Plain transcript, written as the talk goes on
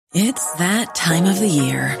It's that time of the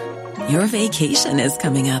year. Your vacation is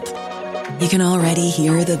coming up. You can already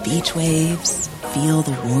hear the beach waves, feel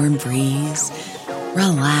the warm breeze,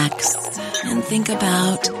 relax, and think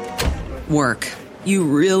about work. You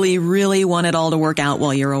really, really want it all to work out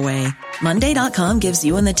while you're away. Monday.com gives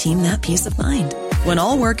you and the team that peace of mind. When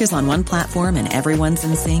all work is on one platform and everyone's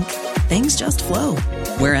in sync, things just flow.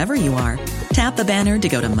 Wherever you are, tap the banner to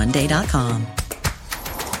go to Monday.com.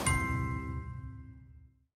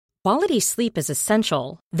 Quality sleep is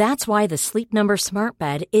essential. That's why the Sleep Number Smart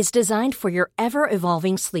Bed is designed for your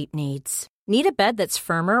ever-evolving sleep needs. Need a bed that's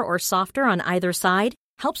firmer or softer on either side?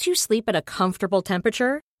 Helps you sleep at a comfortable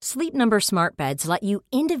temperature? Sleep Number Smart Beds let you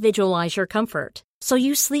individualize your comfort, so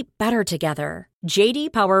you sleep better together.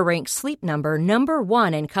 J.D. Power ranks Sleep Number number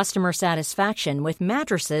 1 in customer satisfaction with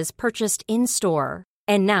mattresses purchased in-store.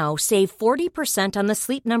 And now, save 40% on the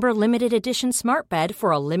Sleep Number Limited Edition Smart Bed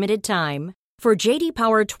for a limited time. For J.D.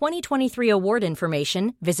 Power 2023 award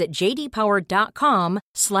information, visit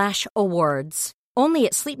jdpower.com/awards. Only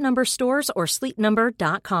at Sleep Number stores or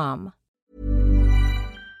sleepnumber.com.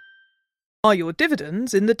 Are your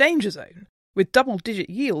dividends in the danger zone? With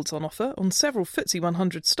double-digit yields on offer on several FTSE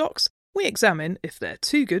 100 stocks, we examine if they're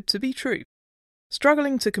too good to be true.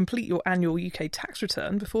 Struggling to complete your annual UK tax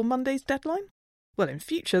return before Monday's deadline? Well, in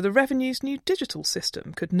future, the Revenue's new digital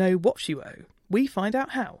system could know what you owe. We find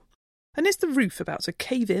out how. And is the roof about to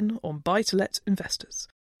cave in on buy-to-let investors?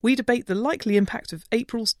 We debate the likely impact of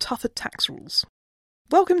April's tougher tax rules.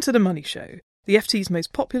 Welcome to The Money Show, the FT's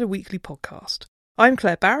most popular weekly podcast. I'm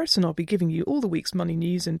Claire Barrett, and I'll be giving you all the week's money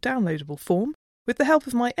news in downloadable form, with the help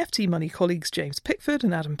of my FT Money colleagues James Pickford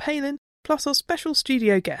and Adam Palin, plus our special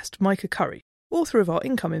studio guest, Micah Curry, author of our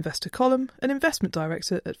Income Investor column and investment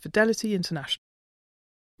director at Fidelity International.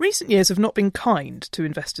 Recent years have not been kind to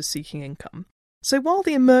investors seeking income. So while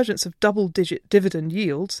the emergence of double-digit dividend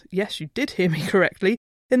yields, yes, you did hear me correctly,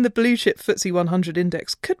 in the blue-chip FTSE 100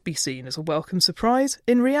 index could be seen as a welcome surprise,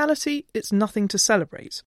 in reality, it's nothing to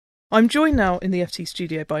celebrate. I'm joined now in the FT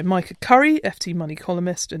studio by Micah Curry, FT Money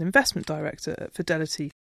columnist and investment director at Fidelity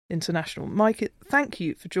International. Micah, thank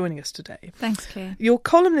you for joining us today. Thanks, Claire. Your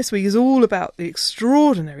column this week is all about the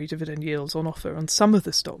extraordinary dividend yields on offer on some of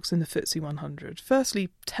the stocks in the FTSE 100. Firstly,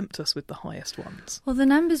 tempt us with the highest ones. Well, the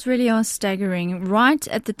numbers really are staggering. Right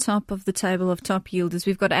at the top of the table of top yielders,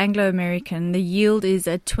 we've got Anglo American. The yield is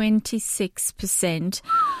at 26%.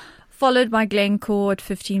 Followed by Glencore at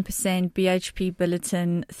 15%, BHP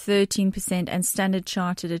Billiton 13%, and Standard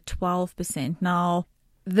Chartered at 12%. Now,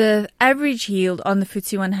 the average yield on the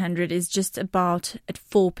FTSE 100 is just about at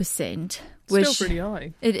 4%. Still pretty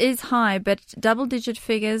high. It is high, but double-digit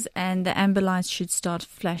figures and the amber lights should start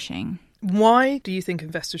flashing. Why do you think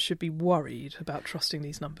investors should be worried about trusting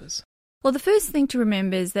these numbers? Well, the first thing to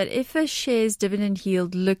remember is that if a share's dividend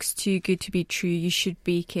yield looks too good to be true, you should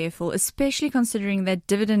be careful, especially considering that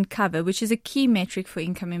dividend cover, which is a key metric for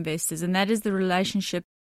income investors, and that is the relationship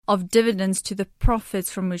of dividends to the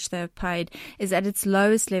profits from which they are paid, is at its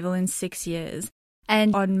lowest level in 6 years.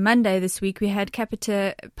 And on Monday this week, we had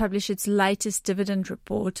Capita publish its latest dividend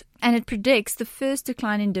report, and it predicts the first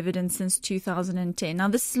decline in dividends since 2010. Now,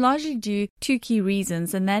 this is largely due to two key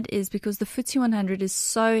reasons, and that is because the FTSE 100 is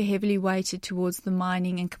so heavily weighted towards the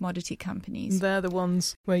mining and commodity companies. They're the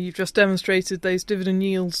ones where you've just demonstrated those dividend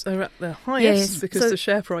yields are at their highest because the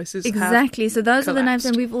share prices exactly. have So those collapsed. are the names,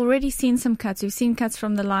 and we've already seen some cuts. We've seen cuts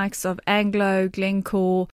from the likes of Anglo,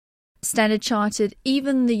 Glencore, Standard Chartered,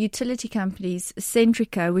 even the utility companies,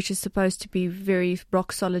 Centrica, which is supposed to be very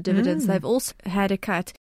rock-solid dividends, they've also had a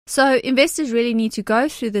cut. So investors really need to go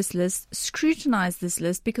through this list, scrutinize this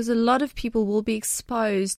list, because a lot of people will be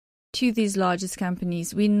exposed to these largest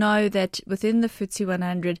companies. We know that within the FTSE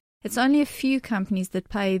 100, it's only a few companies that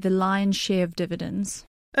pay the lion's share of dividends.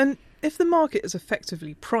 And if the market is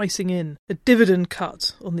effectively pricing in a dividend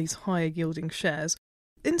cut on these higher-yielding shares,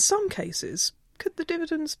 in some cases, could the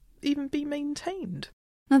dividends even be maintained?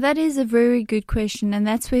 Now, that is a very good question, and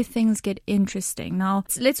that's where things get interesting. Now,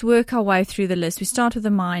 let's work our way through the list. We start with the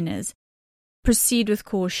miners. Proceed with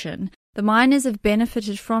caution. The miners have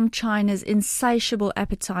benefited from China's insatiable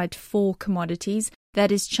appetite for commodities.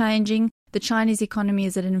 That is changing. The Chinese economy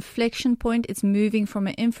is at an inflection point. It's moving from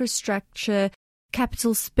an infrastructure,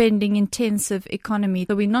 capital spending intensive economy.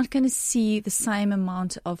 So we're not going to see the same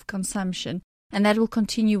amount of consumption, and that will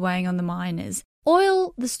continue weighing on the miners.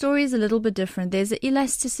 Oil, the story is a little bit different. There's an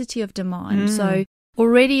elasticity of demand. So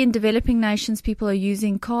already in developing nations, people are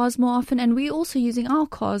using cars more often, and we're also using our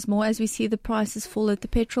cars more as we see the prices fall at the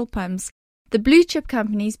petrol pumps. The blue chip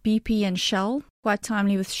companies, BP and Shell, quite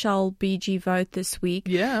timely with Shell BG vote this week.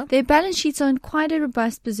 Yeah. Their balance sheets are in quite a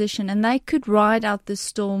robust position, and they could ride out the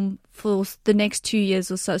storm for the next 2 years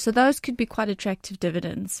or so. So those could be quite attractive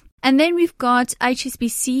dividends. And then we've got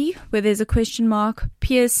HSBC, where there's a question mark,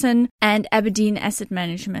 Pearson, and Aberdeen Asset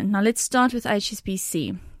Management. Now let's start with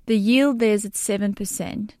HSBC. The yield there is at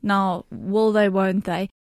 7%. Now, will they, won't they?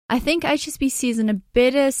 I think HSBC is in a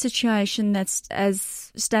better situation that's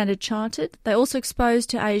as Standard Chartered. They're also exposed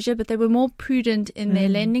to Asia, but they were more prudent in their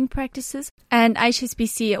lending practices. And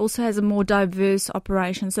HSBC also has a more diverse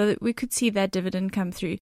operation, so that we could see that dividend come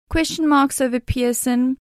through. Question marks over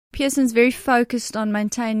Pearson. Pearson's very focused on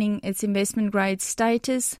maintaining its investment grade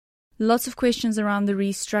status. Lots of questions around the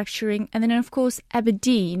restructuring. And then, of course,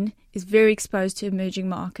 Aberdeen is very exposed to emerging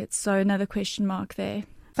markets. So another question mark there.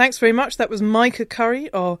 Thanks very much. That was Micah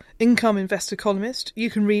Curry, our income investor columnist. You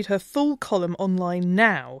can read her full column online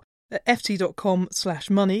now at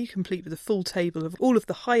ft.com/money, complete with a full table of all of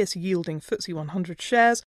the highest yielding FTSE 100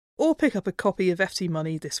 shares, or pick up a copy of FT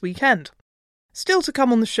Money this weekend. Still to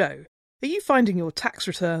come on the show, are you finding your tax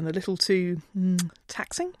return a little too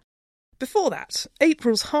taxing? Before that,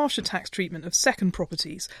 April's harsher tax treatment of second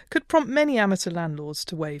properties could prompt many amateur landlords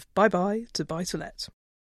to wave bye-bye to buy-to-let.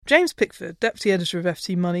 James Pickford, deputy editor of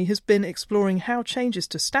FT Money, has been exploring how changes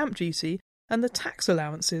to stamp duty and the tax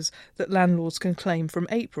allowances that landlords can claim from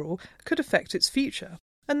April could affect its future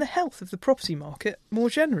and the health of the property market more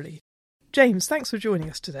generally. James, thanks for joining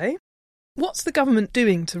us today. What's the government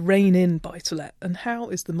doing to rein in buy-to-let, and how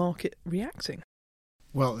is the market reacting?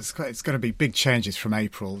 Well, it's going to be big changes from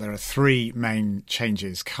April. There are three main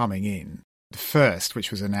changes coming in. The first, which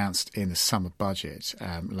was announced in the summer budget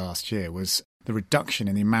last year, was the reduction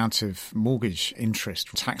in the amount of mortgage interest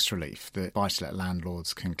tax relief that buy-to-let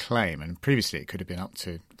landlords can claim. And previously it could have been up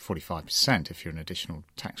to 45% if you're an additional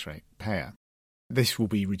tax rate payer. This will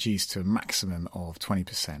be reduced to a maximum of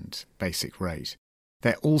 20% basic rate.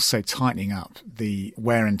 They're also tightening up the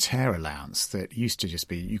wear and tear allowance that used to just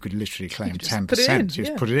be, you could literally claim 10%.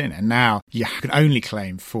 Just put it in. And now you can only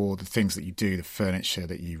claim for the things that you do, the furniture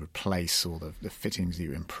that you replace or the fittings that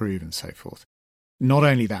you improve and so forth. Not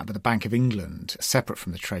only that, but the Bank of England, separate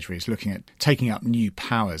from the Treasury, is looking at taking up new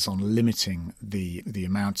powers on limiting the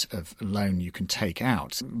amount of loan you can take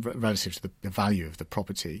out relative to the value of the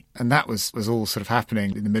property. And that was all sort of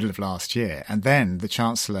happening in the middle of last year. And then the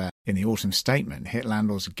Chancellor, in the autumn statement, hit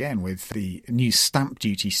landlords again with the new stamp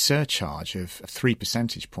duty surcharge of 3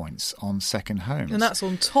 percentage points on second homes. And that's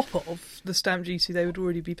on top of the stamp duty they would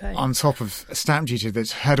already be paying. On top of a stamp duty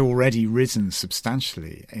that had already risen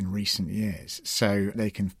substantially in recent years. So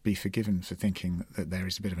they can be forgiven for thinking that there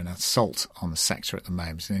is a bit of an assault on the sector at the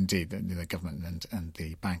moment. And indeed, the government and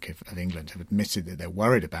the Bank of England have admitted that they're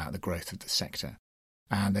worried about the growth of the sector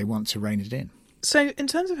and they want to rein it in. So in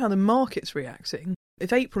terms of how the market's reacting,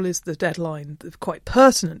 if April is the deadline, the quite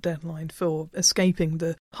pertinent deadline for escaping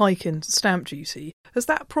the hike in stamp duty, has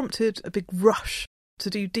that prompted a big rush to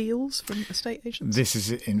do deals from estate agents? This is,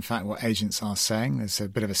 in fact, what agents are saying. There's a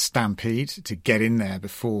bit of a stampede to get in there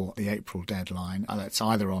before the April deadline. It's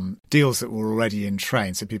either on deals that were already in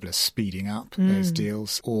train, so people are speeding up those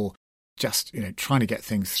deals, or just trying to get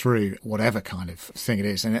things through, whatever kind of thing it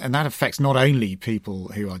is. And that affects not only people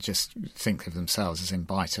who are just think of themselves as in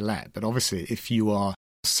buy-to-let, but obviously if you are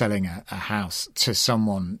selling a house to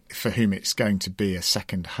someone for whom it's going to be a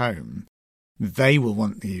second home, they will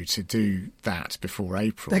want you to do that before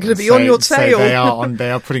April. They're going to be on your tail. So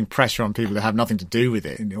they are putting pressure on people that have nothing to do with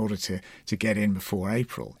it in order to get in before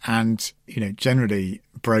April. And, generally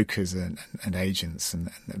brokers and agents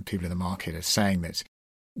and people in the market are saying that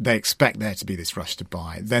they expect there to be this rush to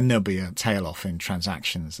buy. Then there'll be a tail off in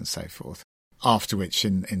transactions and so forth. After which,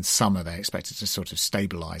 in summer, they expect it to sort of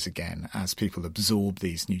stabilise again as people absorb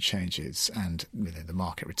these new changes and the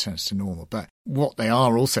market returns to normal. But what they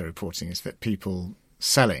are also reporting is that people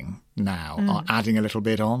selling now are adding a little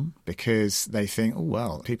bit on because they think,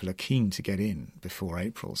 people are keen to get in before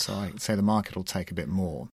April. So I'd say the market will take a bit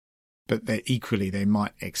more. But they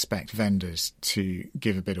might expect vendors to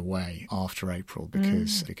give a bit away after April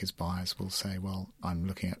because buyers will say, well, I'm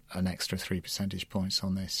looking at an extra 3 percentage points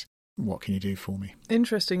on this. What can you do for me?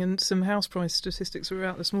 Interesting, and some house price statistics that were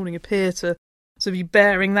out this morning appear to be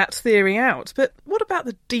bearing that theory out. But what about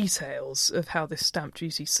the details of how this stamp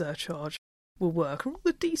duty surcharge will work? Are all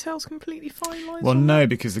the details completely finalised? Well, no,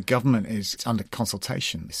 because the government is under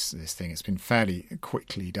consultation. This thing, it's been fairly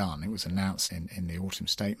quickly done. It was announced in the autumn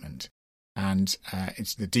statement, and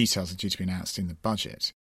the details are due to be announced in the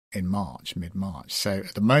budget in mid-March. So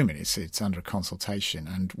at the moment, it's under consultation,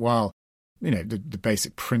 and while the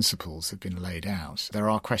basic principles have been laid out, there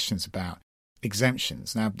are questions about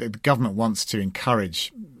exemptions. Now, the government wants to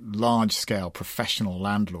encourage large-scale professional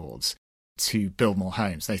landlords to build more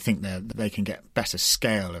homes. They think they can get better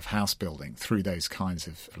scale of house building through those kinds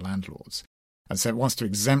of landlords. And so it wants to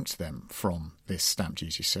exempt them from this stamp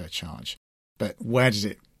duty surcharge. But where does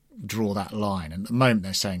it draw that line? And at the moment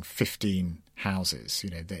they're saying 15 houses.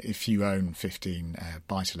 That if you own 15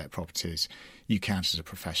 buy-to-let properties, you count as a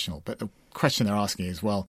professional. But the question they're asking is,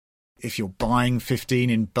 well, if you're buying 15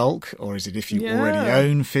 in bulk, or is it if you already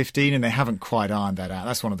own 15? And they haven't quite ironed that out.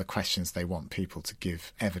 That's one of the questions they want people to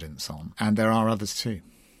give evidence on. And there are others too.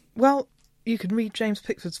 Well, you can read James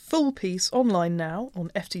Pickford's full piece online now on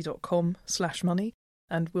ft.com/money,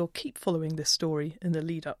 and we'll keep following this story in the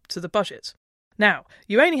lead up to the budget. Now,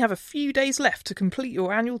 you only have a few days left to complete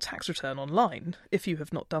your annual tax return online, if you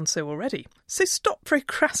have not done so already. So stop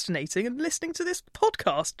procrastinating and listening to this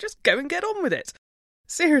podcast. Just go and get on with it.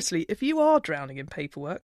 Seriously, if you are drowning in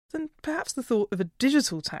paperwork, then perhaps the thought of a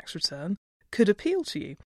digital tax return could appeal to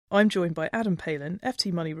you. I'm joined by Adam Palin,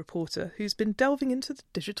 FT Money reporter, who's been delving into the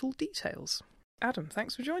digital details. Adam,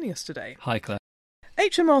 thanks for joining us today. Hi, Claire.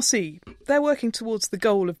 HMRC, they're working towards the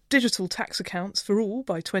goal of digital tax accounts for all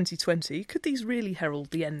by 2020. Could these really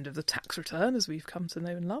herald the end of the tax return as we've come to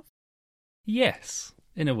know and love? Yes,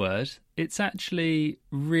 in a word. It's actually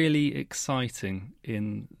really exciting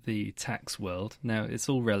in the tax world. Now, it's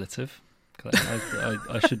all relative.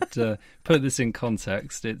 I should put this in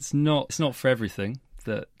context. It's not for everything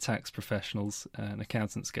that tax professionals and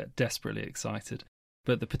accountants get desperately excited.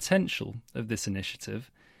 But the potential of this initiative,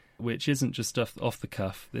 which isn't just off the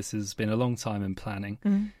cuff, this has been a long time in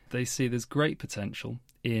planning, they see there's great potential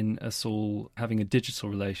in us all having a digital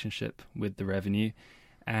relationship with the revenue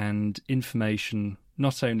and information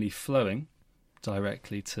not only flowing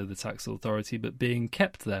directly to the tax authority, but being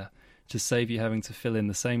kept there to save you having to fill in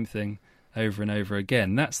the same thing over and over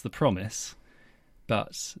again. That's the promise,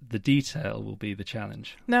 but the detail will be the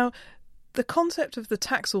challenge. Now, the concept of the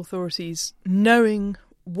tax authorities knowing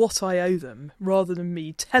what I owe them rather than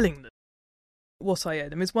me telling them what I owe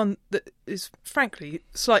them is one that is, frankly,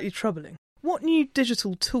 slightly troubling. What new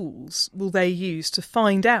digital tools will they use to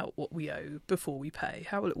find out what we owe before we pay?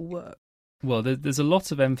 How will it all work? Well, there's a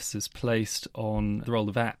lot of emphasis placed on the role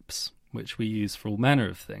of apps, which we use for all manner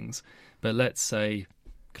of things. But let's say,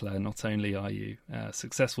 Claire, not only are you a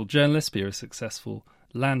successful journalist, but you're a successful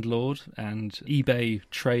landlord and eBay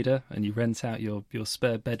trader, and you rent out your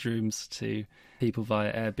spare bedrooms to people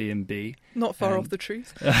via Airbnb. Not far off the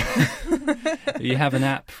truth. You have an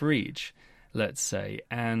app for each, let's say,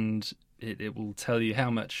 and it will tell you how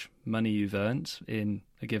much money you've earned in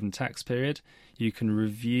a given tax period. You can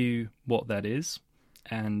review what that is,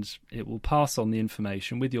 and it will pass on the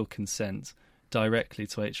information with your consent directly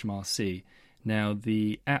to HMRC. Now,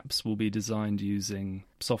 the apps will be designed using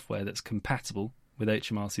software that's compatible with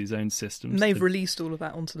HMRC's own systems. And they've released all of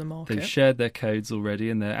that onto the market. They've shared their codes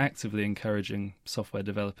already, and they're actively encouraging software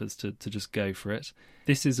developers to just go for it.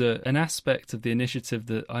 This is an aspect of the initiative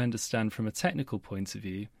that I understand from a technical point of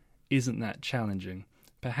view isn't that challenging.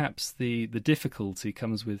 Perhaps the difficulty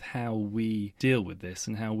comes with how we deal with this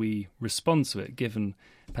and how we respond to it, given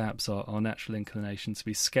perhaps our natural inclination to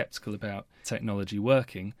be sceptical about technology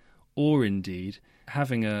working, or indeed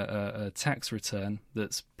having a tax return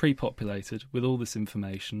that's pre-populated with all this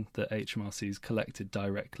information that HMRC's collected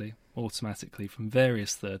directly, automatically from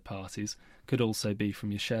various third parties, could also be from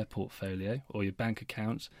your share portfolio or your bank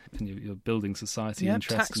account and your building society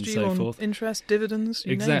interest and so forth. Interest, dividends,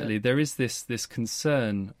 you exactly. name it. There is this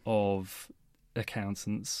concern of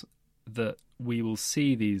accountants that we will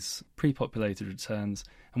see these pre-populated returns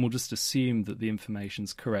and we'll just assume that the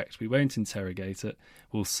information's correct. We won't interrogate it.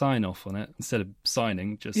 We'll sign off on it instead of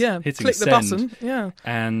signing, just hitting click send. The button.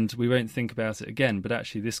 And we won't think about it again. But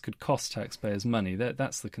actually, this could cost taxpayers money.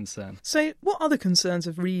 That's the concern. So what other concerns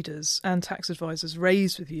have readers and tax advisors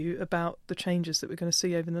raised with you about the changes that we're going to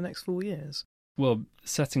see over the next 4 years? Well,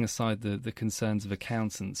 setting aside the concerns of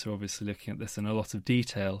accountants who are obviously looking at this in a lot of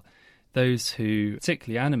detail, those who are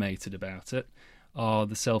particularly animated about it are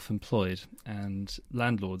the self-employed and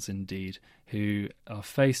landlords indeed, who are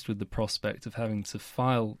faced with the prospect of having to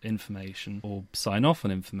file information or sign off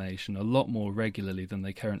on information a lot more regularly than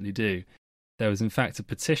they currently do. There was in fact a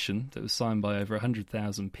petition that was signed by over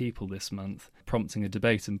 100,000 people this month, prompting a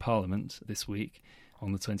debate in Parliament this week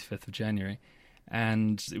on the 25th of January.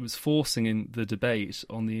 And it was forcing in the debate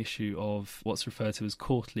on the issue of what's referred to as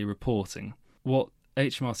quarterly reporting. What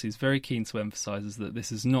HMRC is very keen to emphasise is that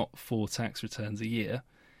this is not 4 tax returns a year,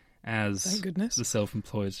 as Thank goodness. the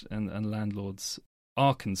self-employed and landlords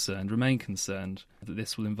are remain concerned that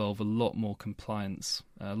this will involve a lot more compliance,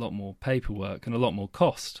 a lot more paperwork and a lot more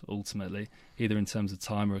cost, ultimately, either in terms of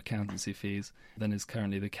time or accountancy fees, than is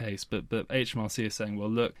currently the case. But HMRC is saying, well,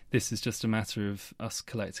 look, this is just a matter of us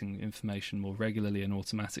collecting information more regularly and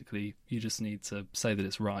automatically. You just need to say that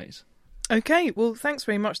it's right. OK, well, thanks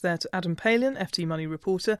very much there to Adam Palin, FT Money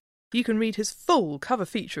reporter. You can read his full cover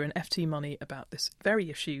feature in FT Money about this very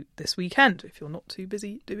issue this weekend, if you're not too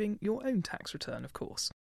busy doing your own tax return, of course.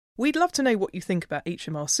 We'd love to know what you think about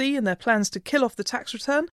HMRC and their plans to kill off the tax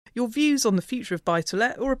return, your views on the future of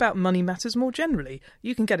buy-to-let, or about money matters more generally.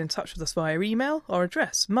 You can get in touch with us via email, our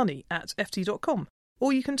address, money@ft.com,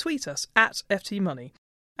 or you can tweet us @FTMoney.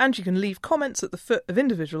 And you can leave comments at the foot of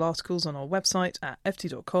individual articles on our website at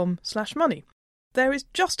ft.com/money. There is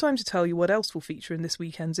just time to tell you what else will feature in this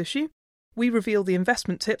weekend's issue. We reveal the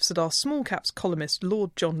investment tips that our small caps columnist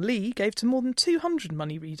Lord John Lee gave to more than 200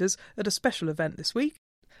 money readers at a special event this week.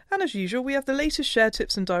 And as usual, we have the latest share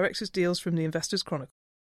tips and directors' deals from the Investors Chronicle.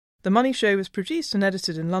 The Money Show is produced and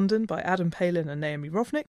edited in London by Adam Palin and Naomi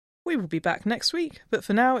Rovnick. We will be back next week, but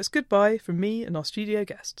for now it's goodbye from me and our studio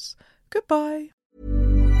guests. Goodbye.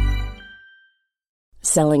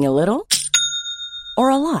 Selling a little or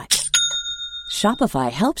a lot? Shopify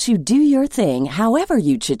helps you do your thing however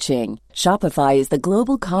you cha-ching. Shopify is the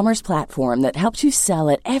global commerce platform that helps you sell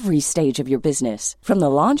at every stage of your business. From the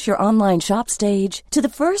launch your online shop stage to the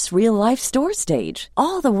first real-life store stage,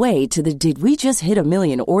 all the way to the did we just hit a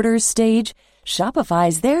million orders stage. Shopify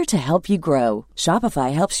is there to help you grow.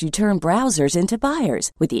 Shopify helps you turn browsers into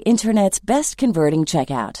buyers with the internet's best converting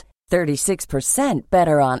checkout. 36%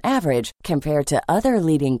 better on average compared to other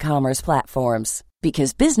leading commerce platforms.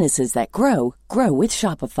 Because businesses that grow, grow with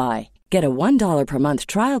Shopify. Get a $1 per month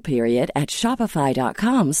trial period at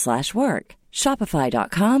shopify.com/work.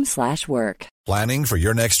 Shopify.com/work. Planning for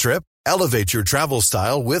your next trip? Elevate your travel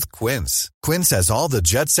style with Quince. Quince has all the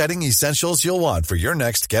jet-setting essentials you'll want for your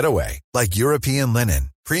next getaway, like European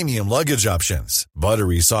linen, premium luggage options,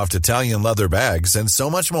 buttery soft Italian leather bags, and so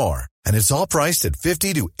much more. And it's all priced at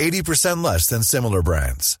 50 to 80% less than similar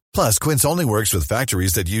brands. Plus, Quince only works with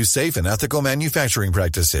factories that use safe and ethical manufacturing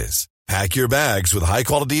practices. Pack your bags with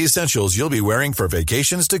high-quality essentials you'll be wearing for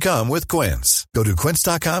vacations to come with Quince. Go to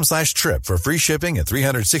quince.com/trip for free shipping and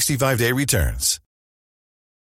 365-day returns.